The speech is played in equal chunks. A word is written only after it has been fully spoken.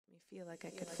Feel like I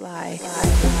could fly.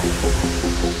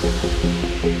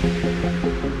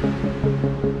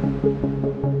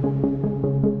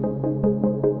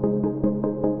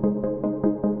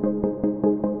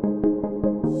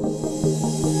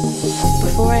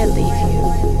 Before I leave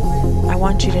you, I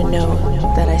want you to know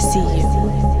that I see you.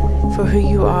 For who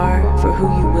you are, for who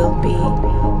you will be,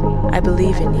 I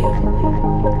believe in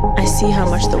you. I see how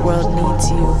much the world needs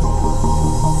you.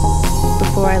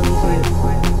 Before I leave you,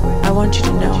 I want you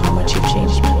to know how much you've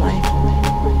changed my life.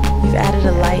 You've added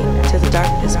a light to the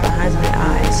darkness behind my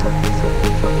eyes.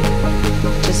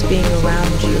 Just being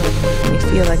around you made me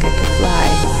feel like I could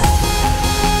fly.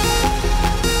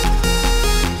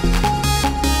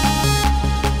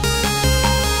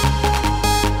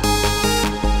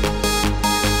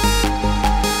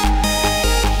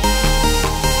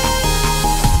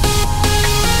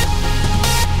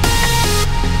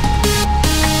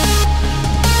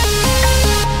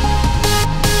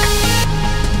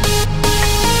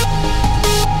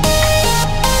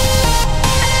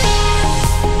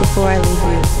 Before I leave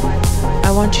you,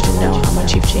 I want you to know how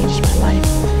much you've changed my life.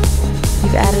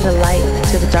 You've added a light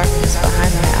to the darkness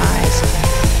behind my eyes.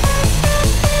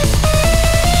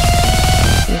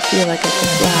 You feel like I can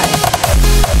fly.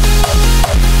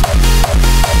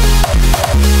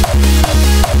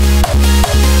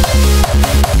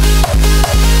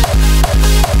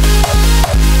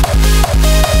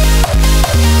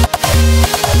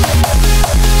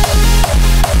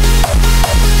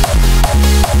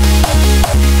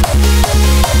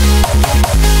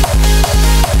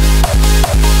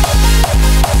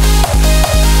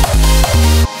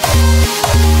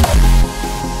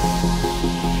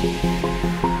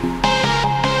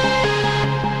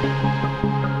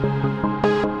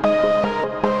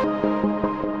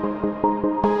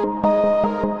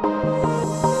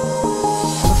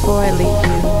 Before I leave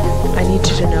you, I need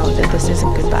you to know that this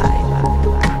isn't goodbye.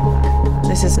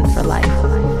 This isn't for life.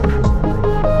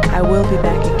 I will be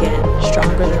back again,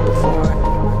 stronger than before.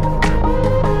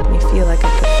 Me feel like I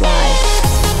could fly.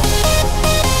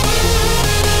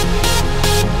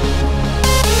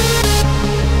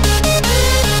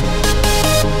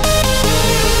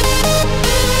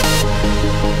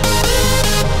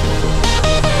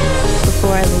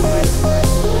 Before I leave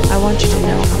you, I want you to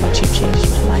know how much you've changed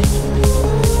my life.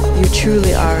 You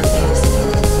truly are amazing.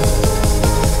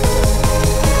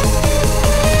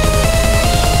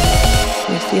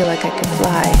 I feel like I can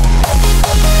fly.